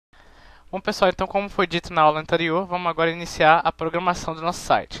Bom pessoal, então como foi dito na aula anterior, vamos agora iniciar a programação do nosso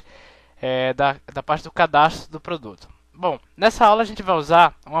site, da parte do cadastro do produto. Bom, nessa aula a gente vai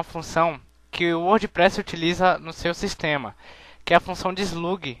usar uma função que o WordPress utiliza no seu sistema, que é a função de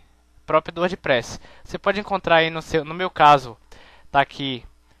slug própria do WordPress. Você pode encontrar aí no meu caso, está aqui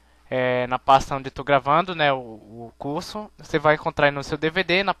na pasta onde estou gravando, né, o curso. Você vai encontrar aí no seu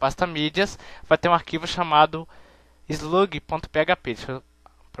DVD, na pasta mídias, vai ter um arquivo chamado slug.php. Deixa eu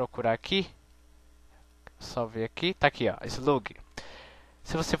procurar aqui, só ver aqui, tá aqui, ó, slug.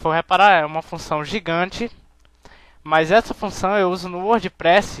 Se você for reparar, é uma função gigante, mas essa função eu uso no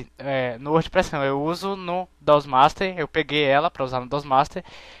WordPress, no WordPress não, eu uso no DOS Master. Eu peguei ela para usar no DOS Master.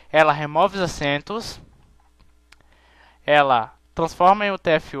 Ela remove os acentos, ela transforma em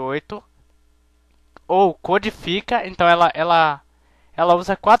UTF-8 ou codifica. Então ela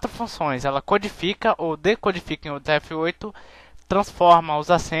usa 4 funções. Ela codifica ou decodifica em UTF-8, transforma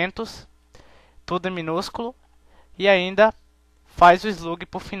os acentos, tudo em minúsculo, e ainda faz o slug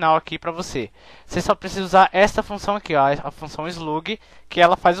por final aqui para você. Você só precisa usar esta função aqui, ó, a função slug, que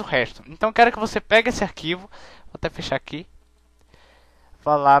ela faz o resto. Então eu quero que você pegue esse arquivo, vou até fechar aqui,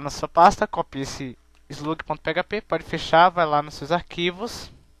 vá lá na sua pasta, copie esse slug.php, pode fechar, vai lá nos seus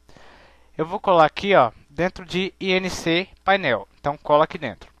arquivos. Eu vou colar aqui, ó, dentro de inc painel. Então cola aqui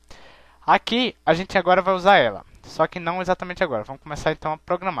dentro. Aqui a gente agora vai usar ela, só que não exatamente agora. Vamos começar então a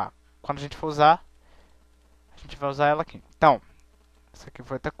programar. Quando a gente for usar, a gente vai usar ela aqui. Então, isso aqui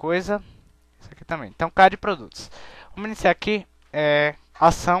foi outra coisa, isso aqui também. Então, CAD produtos. Vamos iniciar aqui,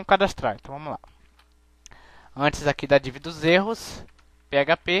 ação cadastrar. Então vamos lá. Antes aqui da div dos erros,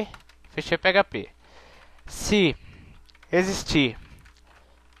 PHP, fechei PHP. Se existir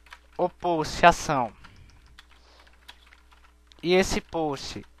o post ação e esse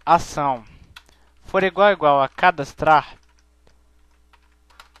post ação for igual a cadastrar,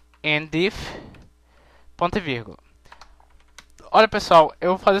 end if, ponto e vírgula. Olha pessoal, eu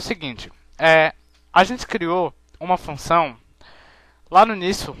vou fazer o seguinte, a gente criou uma função lá no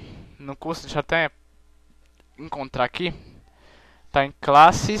início, no curso, deixa eu até encontrar aqui, tá em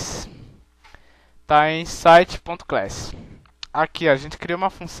classes, tá em site.class. Aqui a gente criou uma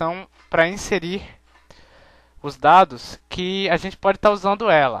função para inserir os dados que a gente pode estar usando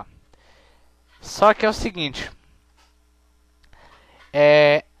ela. Só que é o seguinte,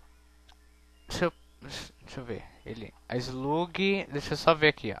 deixa eu ver, a slug, deixa eu só ver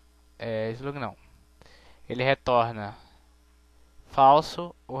aqui, ó, slug não, ele retorna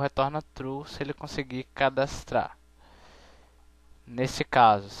falso ou retorna true se ele conseguir cadastrar. Nesse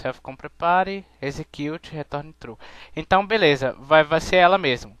caso, self com prepare, execute, retorne true. Então, beleza, vai ser ela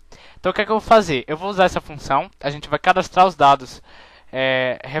mesmo. Então, o que é que eu vou fazer? Eu vou usar essa função, a gente vai cadastrar os dados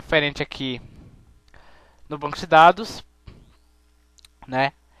referente aqui no banco de dados,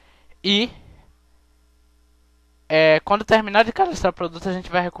 né? E quando terminar de cadastrar o produto, a gente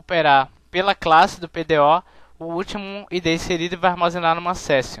vai recuperar pela classe do PDO o último ID inserido e vai armazenar numa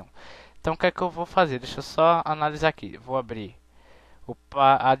session. Então, o que é que eu vou fazer? Deixa eu só analisar aqui. Vou abrir o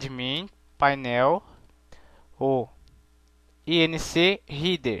admin, painel, o inc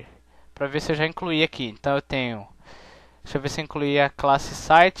header, para ver se eu já incluí aqui. Então eu tenho, deixa eu ver se eu incluí a classe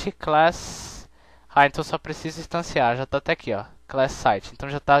site, class, então só preciso instanciar, já está até aqui, ó, class site, então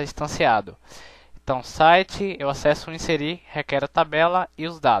já está instanciado. Então site, eu acesso o inserir, requer a tabela e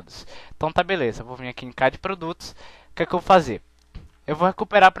os dados. Então tá beleza, vou vir aqui em CAD produtos, o que é que eu vou fazer? Eu vou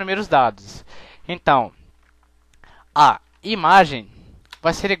recuperar primeiro os dados. Então, a imagem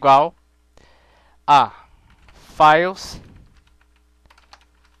vai ser igual a files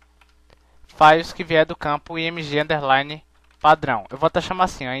que vier do campo img underline padrão. Eu vou até chamar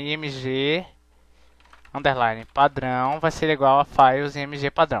assim, ó, img underline padrão vai ser igual a files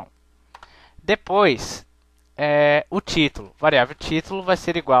img padrão. Depois, o título, variável título vai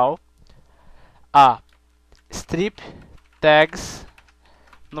ser igual a strip tags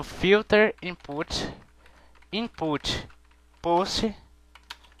no filter input post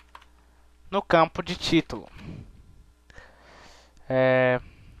no campo de título.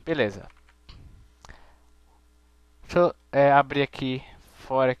 Beleza. Deixa eu abrir aqui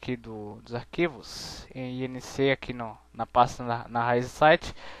fora aqui dos arquivos e iniciei aqui na pasta na raiz do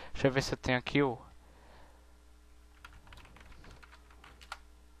site. Deixa eu ver se eu tenho aqui o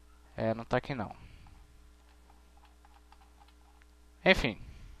não tá aqui não. Enfim,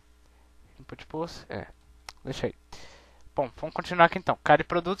 input post, deixa aí. Bom, vamos continuar aqui então. CAD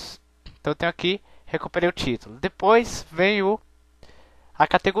produtos. Então eu tenho aqui, recuperei o título. Depois vem a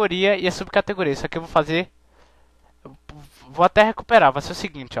categoria e a subcategoria. Isso aqui eu vou fazer, vou até recuperar. Vai ser o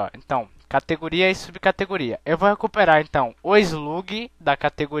seguinte, ó. Então, categoria e subcategoria. Eu vou recuperar então o slug da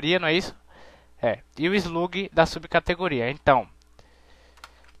categoria, não é isso? E o slug da subcategoria. Então,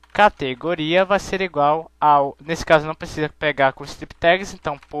 categoria vai ser igual ao... Nesse caso não precisa pegar com strip tags,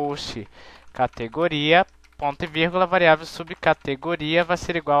 então post categoria, ponto e vírgula, variável subcategoria vai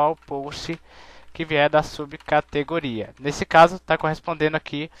ser igual ao post que vier da subcategoria. Nesse caso está correspondendo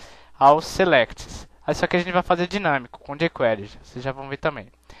aqui aos selects. Isso aqui a gente vai fazer dinâmico com jQuery, vocês já vão ver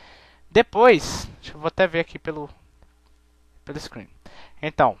também. Depois, eu vou até ver aqui pelo screen.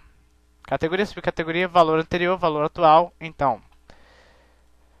 Então, categoria, subcategoria, valor anterior, valor atual. Então,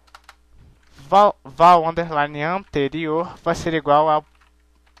 val underline anterior vai ser igual a...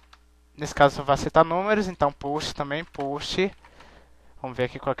 Nesse caso só vai aceitar números, então post também, post. Vamos ver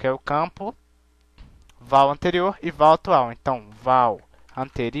aqui qual que é o campo. Val anterior e val atual. Então, val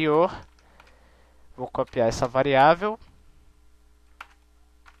anterior. Vou copiar essa variável.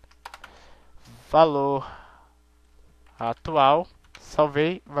 Valor atual.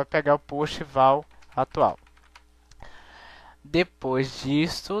 Salvei, vai pegar o post val atual. Depois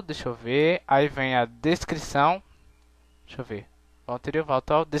disso, deixa eu ver, aí vem a descrição. Deixa eu ver. Val anterior, val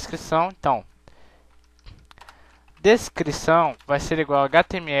atual, descrição. Então, descrição vai ser igual a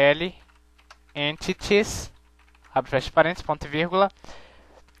HTML entities, abre fecha parênteses, ponto e vírgula,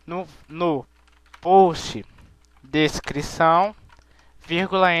 no post descrição,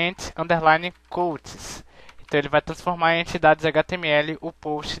 vírgula ent, underline quotes. Então ele vai transformar em entidades HTML o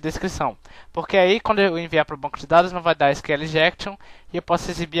post descrição. Porque aí quando eu enviar para o banco de dados não vai dar SQL injection e eu posso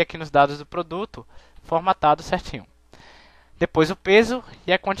exibir aqui nos dados do produto formatado certinho. Depois o peso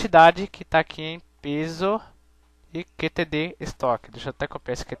e a quantidade que está aqui em peso e QTD estoque. Deixa eu até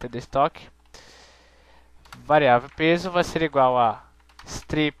copiar esse QTD estoque. Variável peso vai ser igual a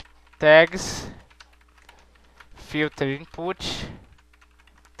strip tags filter input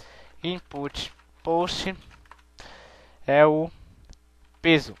input post é o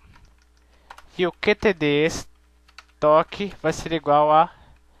peso e o QTD estoque vai ser igual a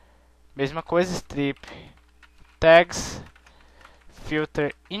mesma coisa, strip tags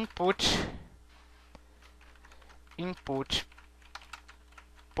filter input input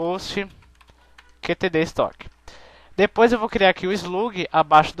post QTD estoque. Depois eu vou criar aqui o slug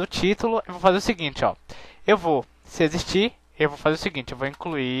abaixo do título. Eu vou fazer o seguinte, ó. Eu vou, se existir, eu vou fazer o seguinte, eu vou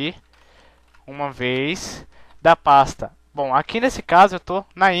incluir uma vez da pasta. Bom, aqui nesse caso eu tô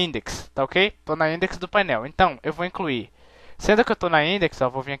na index, tá ok? Tô na index do painel. Então, eu vou incluir, sendo que eu tô na index, ó,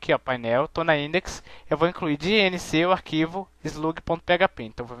 vou vir aqui, ó, painel, tô na index, eu vou incluir de INC o arquivo slug.php.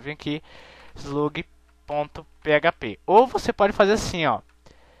 Então, eu vou vir aqui slug.php. Ou você pode fazer assim, ó.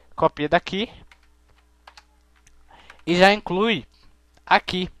 Copia daqui e já inclui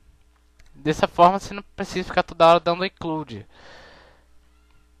aqui. Dessa forma você não precisa ficar toda hora dando include.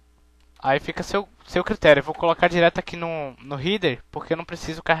 Aí fica seu critério. Eu vou colocar direto aqui no header, porque eu não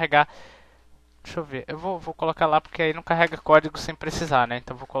preciso carregar. Deixa eu ver. Eu vou colocar lá porque aí não carrega código sem precisar, né?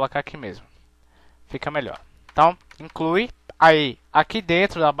 Então vou colocar aqui mesmo. Fica melhor. Então, inclui. Aí, aqui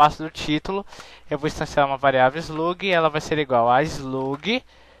dentro da base do título, eu vou instanciar uma variável slug. Ela vai ser igual a slug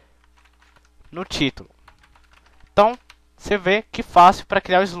no título. Então, você vê que fácil para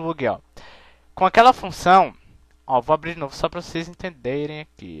criar o slug, ó. Com aquela função, ó, vou abrir de novo só para vocês entenderem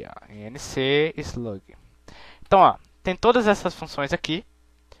aqui, ó, INC slug. Então, ó, tem todas essas funções aqui,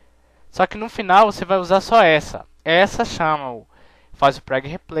 só que no final você vai usar só essa. Essa chama faz o preg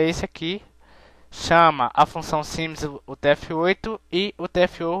replace aqui, chama a função sims o tf8 e o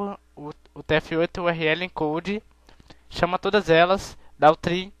tf8 url encode, chama todas elas, dá o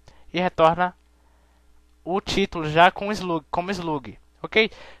tree e retorna o título já com slug, como slug,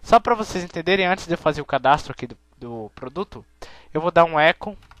 ok? Só para vocês entenderem, antes de eu fazer o cadastro aqui do produto, eu vou dar um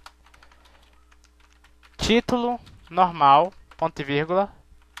echo título normal, ponto e vírgula,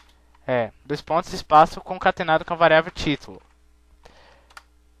 dois pontos, espaço, concatenado com a variável título.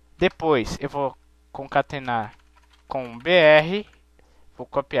 Depois eu vou concatenar com br, vou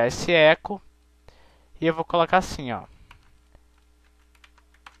copiar esse echo e eu vou colocar assim, ó,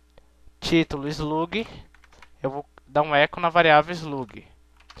 título slug. Eu vou dar um echo na variável slug.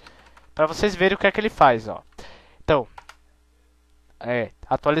 Para vocês verem o que é que ele faz, ó. Então,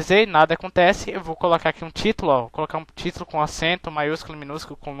 atualizei, nada acontece. Eu vou colocar aqui um título, ó. Vou colocar um título com acento, maiúsculo,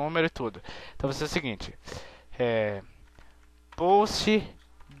 minúsculo, com número e tudo. Então vai ser o seguinte. Post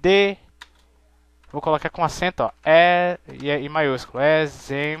de... Vou colocar com acento, ó. E maiúsculo.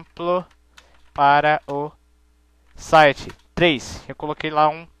 Exemplo para o site 3. Eu coloquei lá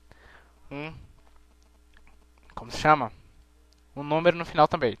um como se chama? Um número no final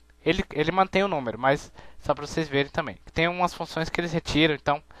também. Ele mantém o número, mas só para vocês verem também. Tem umas funções que eles retiram,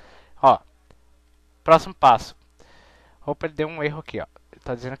 então, ó. Próximo passo. Opa, ele deu um erro aqui, ó.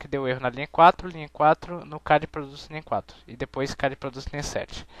 Está dizendo que deu erro na linha 4 no card produtos linha 4 e depois card produtos linha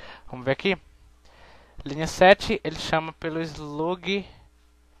 7. Vamos ver aqui. Linha 7 ele chama pelo slug.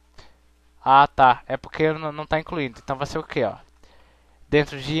 Ah, tá. É porque não está incluído. Então vai ser o que, ó?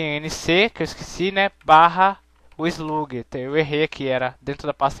 Dentro de NC, que eu esqueci, né? Barra o slug. Eu errei aqui, era dentro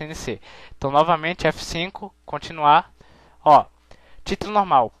da pasta NC. Então novamente F5, continuar. Ó, título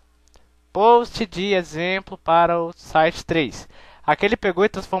normal. Post de exemplo para o site 3. Aqui ele pegou e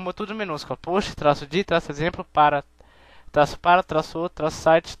transformou tudo em minúsculo. Post, traço de, traço exemplo para, traço outro, traço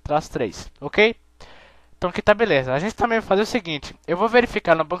site, traço 3. Ok? Então aqui tá beleza. A gente também vai fazer o seguinte. Eu vou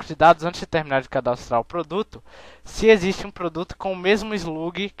verificar no banco de dados, antes de terminar de cadastrar o produto, se existe um produto com o mesmo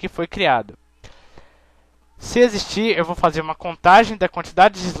slug que foi criado. Se existir, eu vou fazer uma contagem da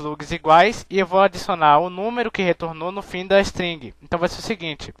quantidade de slugs iguais e eu vou adicionar o número que retornou no fim da string. Então vai ser o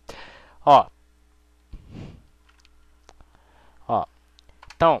seguinte. Ó.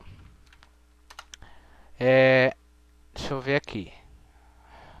 Então, deixa eu ver aqui.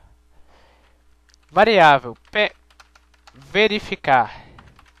 Variável verificar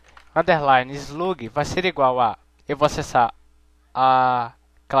underline slug vai ser igual a, eu vou acessar a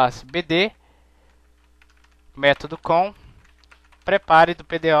classe bd, método com, prepare do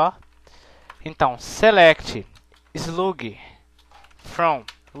PDO. Então, select slug from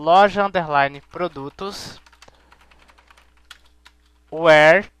loja underline produtos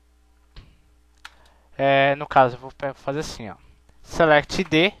where, no caso eu vou fazer assim, ó, select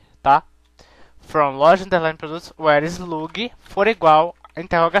id, tá? From loja underline produtos where slug for igual a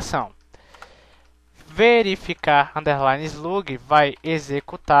interrogação. Verificar underline slug vai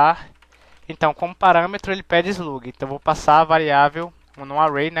executar. Então, como parâmetro ele pede slug. Então, vou passar a variável no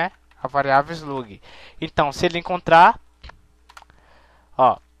array, né? A variável slug. Então, se ele encontrar,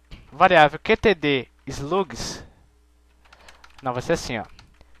 ó, variável qtd slugs, não, vai ser assim, ó.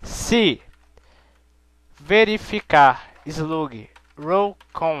 Se verificar slug row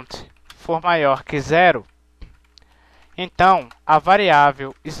count for maior que 0, então a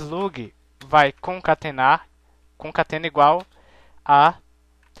variável slug vai concatenar, concatena igual a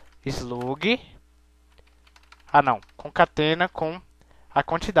slug, concatena com a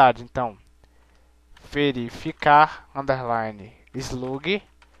quantidade. Então, verificar underline slug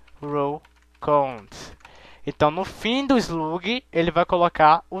row count. Então, no fim do slug, ele vai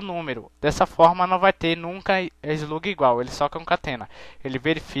colocar o número. Dessa forma, não vai ter nunca slug igual, ele só concatena. Ele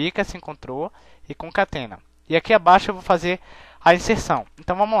verifica se encontrou e concatena. E aqui abaixo eu vou fazer a inserção.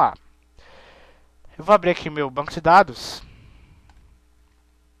 Então, vamos lá. Eu vou abrir aqui meu banco de dados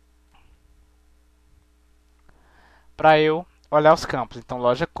para eu olhar os campos. Então,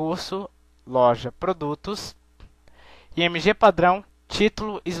 loja curso, loja produtos, IMG padrão,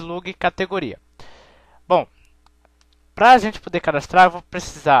 título, slug, categoria. Bom, para a gente poder cadastrar, eu vou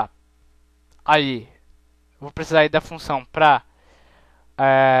precisar aí da função para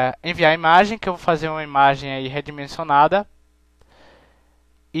enviar a imagem, que eu vou fazer uma imagem aí redimensionada.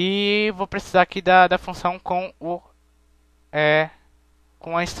 E vou precisar aqui da função com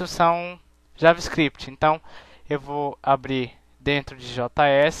a instrução JavaScript. Então, eu vou abrir dentro de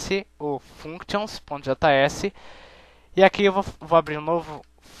JS o functions.js e aqui eu vou abrir um novo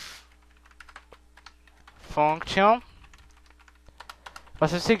function. Vai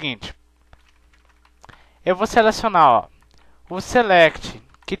ser o seguinte, eu vou selecionar, ó, o select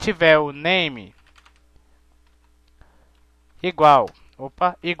que tiver o name igual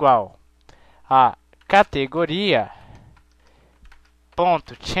a categoria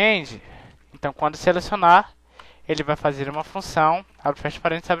ponto change. Então, quando selecionar, ele vai fazer uma função, abre fecha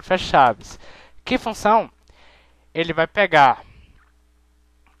parênteses, abre fecha chaves. Que função? Ele vai pegar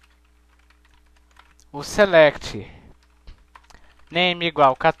o select name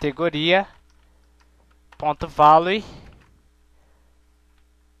igual categoria ponto value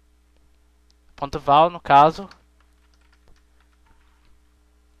no caso.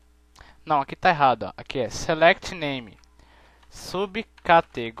 Não, aqui tá errado, ó. Aqui é select name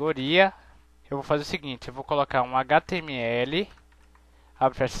subcategoria. Eu vou fazer o seguinte, eu vou colocar um HTML,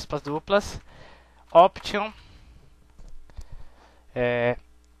 abre fecha aspas duplas, option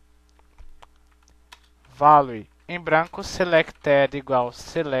value em branco, selected igual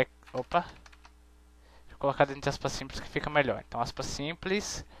select, vou colocar dentro de aspas simples que fica melhor. Então aspas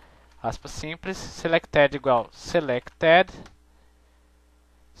simples, selected igual selected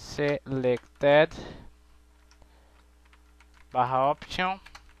barra option,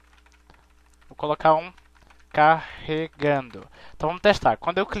 vou colocar um carregando. Então vamos testar.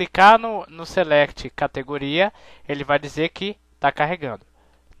 Quando eu clicar no select categoria, ele vai dizer que está carregando,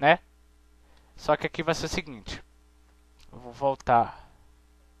 né? Só que aqui vai ser o seguinte, eu vou voltar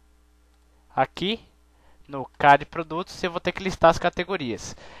aqui no card produtos, eu vou ter que listar as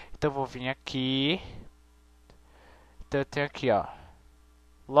categorias. Então eu vou vir aqui. Então eu tenho aqui, ó,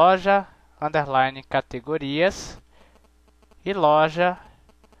 loja, underline, categorias e loja,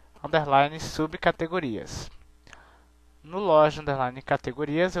 underline, subcategorias. No loja, underline,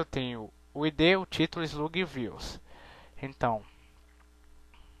 categorias, eu tenho o ID, o título, slug e views. Então,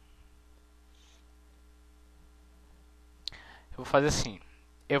 eu vou fazer assim.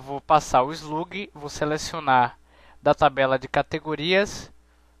 Eu vou passar o slug, vou selecionar da tabela de categorias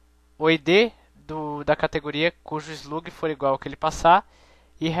o ID da categoria cujo slug for igual ao que ele passar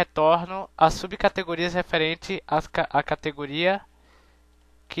e retorno as subcategorias referente à categoria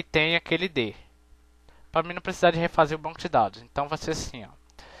que tem aquele ID. Para mim não precisar de refazer o banco de dados. Então vai ser assim, ó.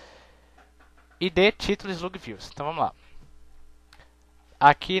 ID, título, slug, views. Então vamos lá.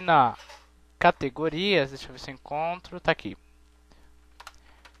 Aqui na categorias, deixa eu ver se eu encontro, tá aqui.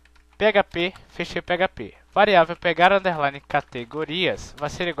 PHP, fechei PHP. Variável pegar underline categorias vai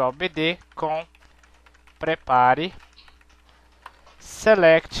ser igual a bd com prepare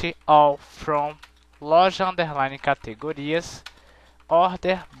select all from loja underline categorias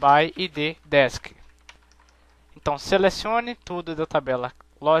order by id desk. Então selecione tudo da tabela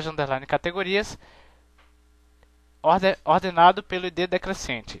loja underline categorias ordenado pelo id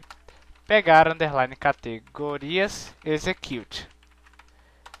decrescente. Pegar underline categorias execute.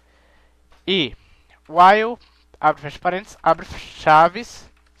 E while, abre fecha parênteses, abre chaves,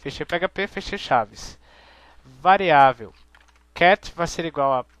 fechei PHP, fechei chaves. Variável cat vai ser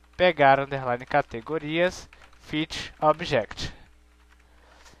igual a pegar underline categorias fit object.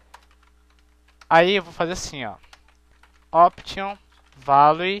 Aí eu vou fazer assim, ó, option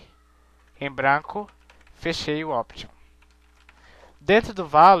value em branco, fechei o option. Dentro do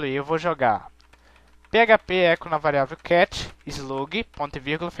value eu vou jogar PHP echo na variável cat, slug, ponto e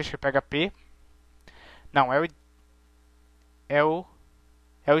vírgula, fechei PHP. Não, é o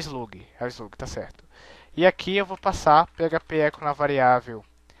slug, tá certo. E aqui eu vou passar PHP echo na variável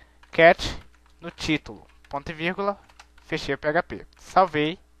cat no título, ponto e vírgula, fechei o PHP.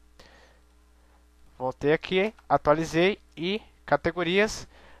 Salvei, voltei aqui, atualizei e categorias,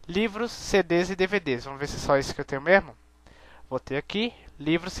 livros, CDs e DVDs. Vamos ver se é só isso que eu tenho mesmo. Voltei aqui,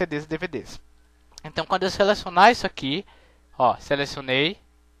 livros, CDs e DVDs. Então, quando eu selecionar isso aqui, ó, selecionei.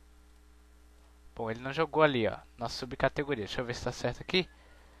 Bom, ele não jogou ali, ó, na subcategoria. Deixa eu ver se está certo aqui.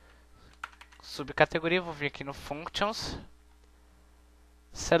 Subcategoria, vou vir aqui no Functions.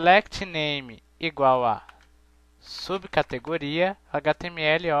 Select name igual a subcategoria,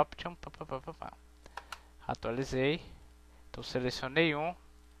 HTML option. Atualizei. Então, selecionei um.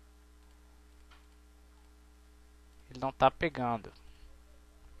 Ele não está pegando.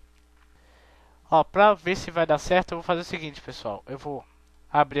 Ó, para ver se vai dar certo, eu vou fazer o seguinte, pessoal. Eu vou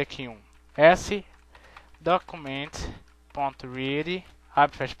abrir aqui um s document.read,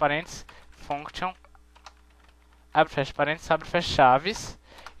 abre fecha parênteses, function, abre fecha parênteses, abre fecha chaves.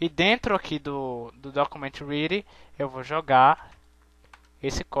 E dentro aqui do document read, eu vou jogar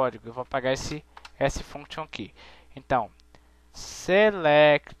esse código. Eu vou apagar esse function aqui. Então,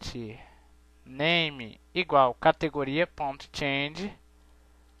 select name igual categoria.change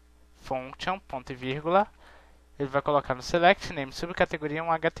function, ponto e vírgula, ele vai colocar no select name subcategoria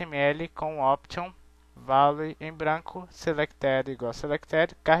um HTML com option value em branco, selected igual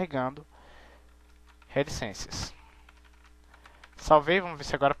selected, carregando reticências. Salvei, vamos ver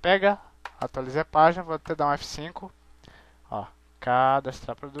se agora pega. Atualizei a página, vou até dar um F5. Ó,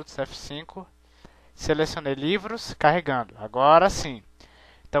 cadastrar produtos, F5. Selecionei livros, carregando. Agora sim.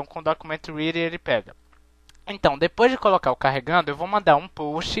 Então com o document read ele pega. Então, depois de colocar o carregando, eu vou mandar um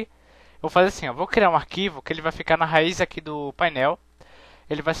push. Vou fazer assim, ó, vou criar um arquivo que ele vai ficar na raiz aqui do painel.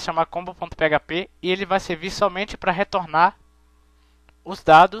 Ele vai se chamar combo.php e ele vai servir somente para retornar os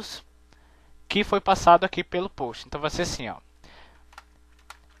dados que foi passado aqui pelo post. Então vai ser assim, ó,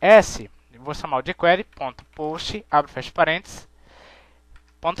 vou chamar o jQuery.post, abre fecha parênteses,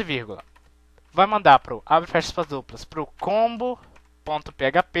 ponto e vírgula. Vai mandar para o abre fecha duplas para o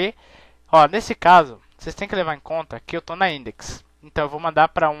combo.php. Ó, nesse caso, vocês têm que levar em conta que eu estou na index. Então eu vou mandar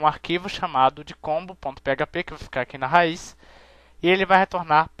para um arquivo chamado de combo.php, que vai ficar aqui na raiz, e ele vai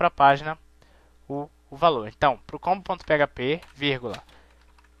retornar para a página o valor. Então, para o combo.php, vírgula,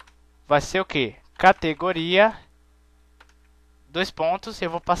 vai ser o que? Categoria, dois pontos, eu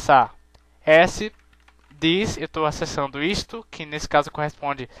vou passar this, eu estou acessando isto, que nesse caso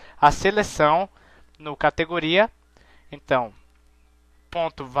corresponde à seleção no categoria. Então,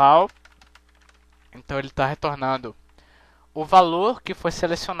 ponto val, então ele está retornando o valor que foi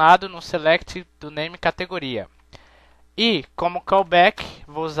selecionado no select do name categoria. E como callback,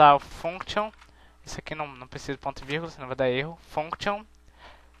 vou usar o function. Isso aqui não precisa de ponto e vírgula, senão vai dar erro. Function,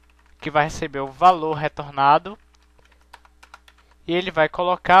 que vai receber o valor retornado. E ele vai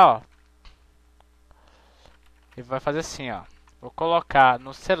colocar, ó. Ele vai fazer assim, ó. Vou colocar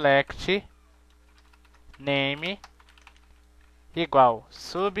no select name igual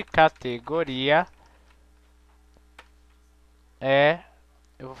subcategoria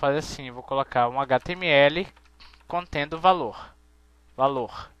eu vou fazer assim, vou colocar um HTML contendo valor,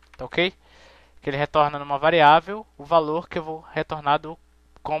 tá ok? Que ele retorna numa variável o valor que eu vou retornar do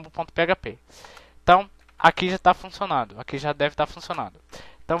combo.php. Então, aqui já está funcionando, aqui já deve estar funcionando.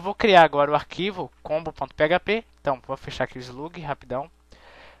 Então, vou criar agora o arquivo combo.php. Então, vou fechar aqui o slug rapidão.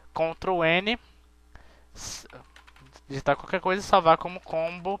 Ctrl N, digitar qualquer coisa e salvar como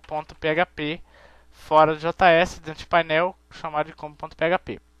combo.php fora do JS, dentro de painel, chamado de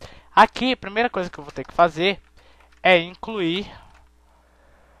combo.php. Aqui, a primeira coisa que eu vou ter que fazer é incluir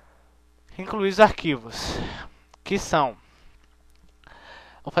os arquivos, que são...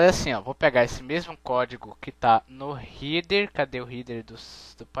 Vou fazer assim, ó, vou pegar esse mesmo código que está no header. Cadê o header do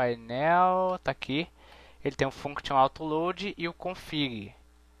painel? Está aqui. Ele tem o function autoload e o config.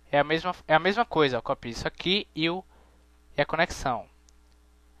 É a mesma coisa, ó, copio isso aqui e a conexão.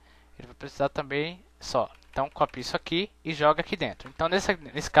 Ele vai precisar também só. Então, copia isso aqui e joga aqui dentro. Então,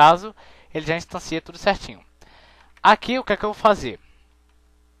 nesse caso, ele já instancia tudo certinho. Aqui, o que é que eu vou fazer?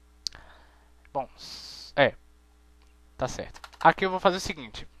 Bom, tá certo. Aqui eu vou fazer o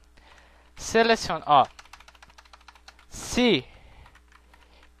seguinte. Seleciona, ó. Se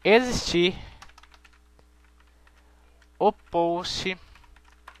existir o post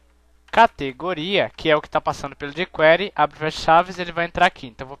categoria, que é o que está passando pelo jQuery, abre as chaves, ele vai entrar aqui.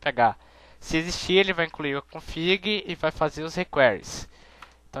 Então, eu vou pegar. Se existir, ele vai incluir o config e vai fazer os requeries.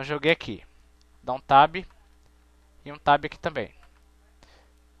 Então, joguei aqui. Dá um tab e um tab aqui também.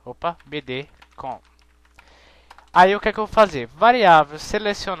 Opa, bd com. Aí, o que é que eu vou fazer? Variável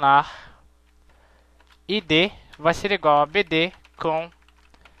selecionar id vai ser igual a bd com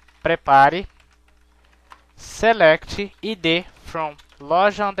prepare select id from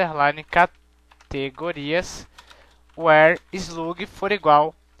loja underline categorias where slug for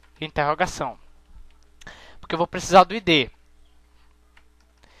igual interrogação, porque eu vou precisar do id.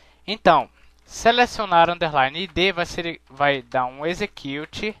 Então, selecionar underline id vai dar um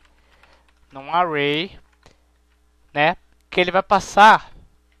execute num array, né? Que ele vai passar.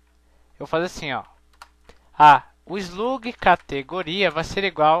 Eu vou fazer assim, ó. O slug categoria vai ser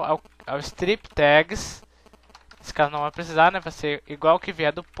igual ao strip tags. Nesse caso não vai precisar, né? Vai ser igual que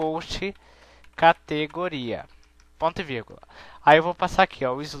vier do post categoria. Ponto e vírgula. Aí eu vou passar aqui,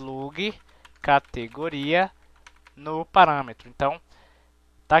 ó, o slug categoria no parâmetro. Então,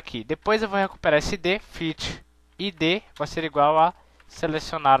 tá aqui. Depois eu vou recuperar esse id, fit id vai ser igual a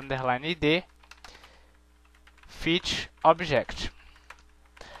selecionar underline id fit object.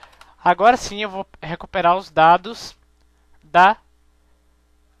 Agora sim eu vou recuperar os dados da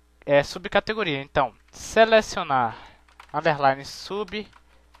subcategoria. Então, selecionar underline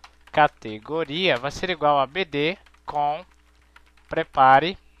subcategoria vai ser igual a bd com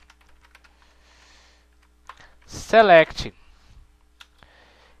prepare select.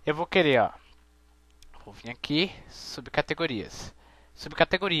 Eu vou querer, ó, vou vir aqui, subcategorias,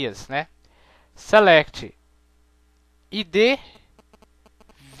 né? Select id,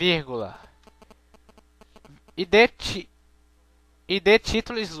 vírgula, id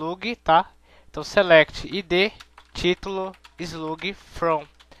título slug, tá? Então, select id título slug from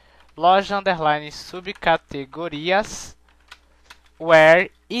loja underline subcategorias where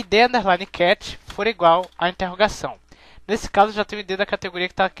id underline cat for igual a interrogação. Nesse caso, já tem o id da categoria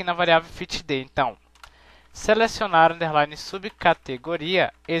que está aqui na variável fitId. Então, selecionar underline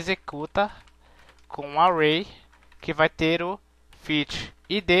subcategoria executa com um array que vai ter o fit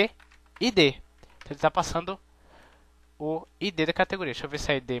id. Então, ele está passando o id da categoria. Deixa eu ver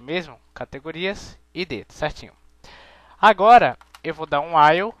se é id mesmo. Categorias, id, certinho. Agora, eu vou dar um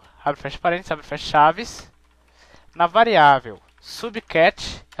while, abre fecha parênteses, abre fecha chaves. Na variável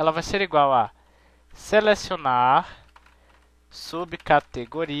subcat, ela vai ser igual a selecionar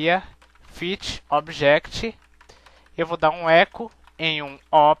subcategoria fit object. Eu vou dar um echo em um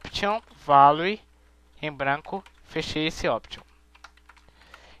option value em branco, fechei esse option.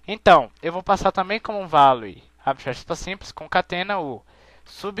 Então, eu vou passar também como um value, abre aspas simples, concatena o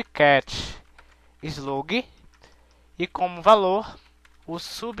subcat slug e como valor o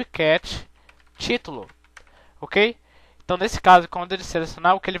subcat título, ok? Então, nesse caso, quando ele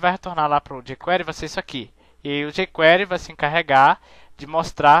selecionar, o que ele vai retornar lá para o jQuery vai ser isso aqui. E aí o jQuery vai se encarregar de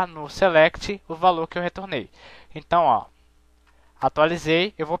mostrar no select o valor que eu retornei. Então, ó,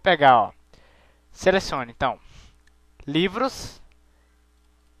 atualizei, eu vou pegar, ó, selecione, então, livros,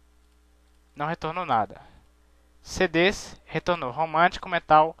 não retornou nada. CDs, retornou romântico,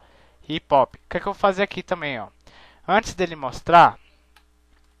 metal e pop. O que é que eu vou fazer aqui também, ó? Antes dele mostrar,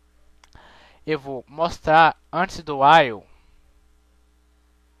 eu vou mostrar antes do while,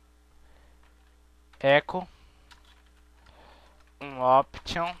 echo, um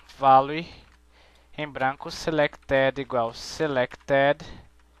option value em branco, selected igual selected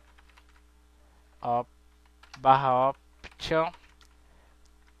barra option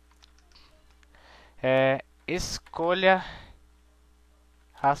escolha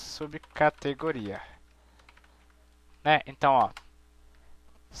a subcategoria, né? Então, ó,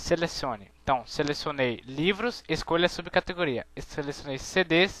 selecione. Então, selecionei livros, escolha a subcategoria. Selecionei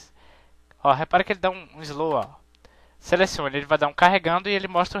CDs. Ó, repara que ele dá um slow, ó. Selecione, ele vai dar um carregando e ele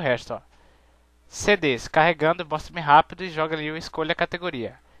mostra o resto, ó. CDs, carregando, mostra bem rápido e joga ali o escolha a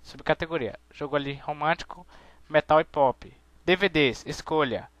categoria. Subcategoria. Jogou ali romântico, metal e pop. DVDs,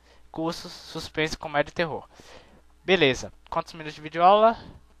 escolha. Cursos, suspense, comédia e terror. Beleza. Quantos minutos de videoaula?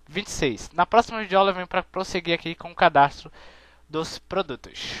 26. Na próxima videoaula eu venho para prosseguir aqui com o cadastro dos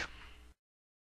produtos.